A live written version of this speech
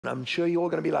I'm sure you're all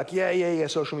going to be like, yeah,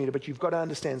 social media, but you've got to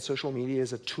understand social media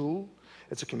is a tool.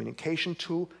 It's a communication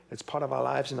tool. It's part of our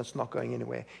lives, and it's not going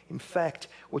anywhere. In fact,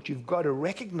 what you've got to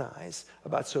recognize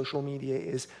about social media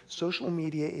is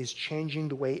changing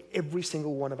the way every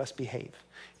single one of us behave.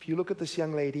 If you look at this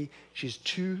young lady, she's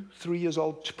 2, 3 years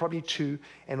old, probably 2,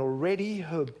 and already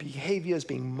her behavior is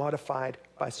being modified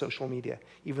by social media.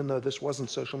 Even though this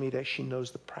wasn't social media, she knows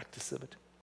the practice of it.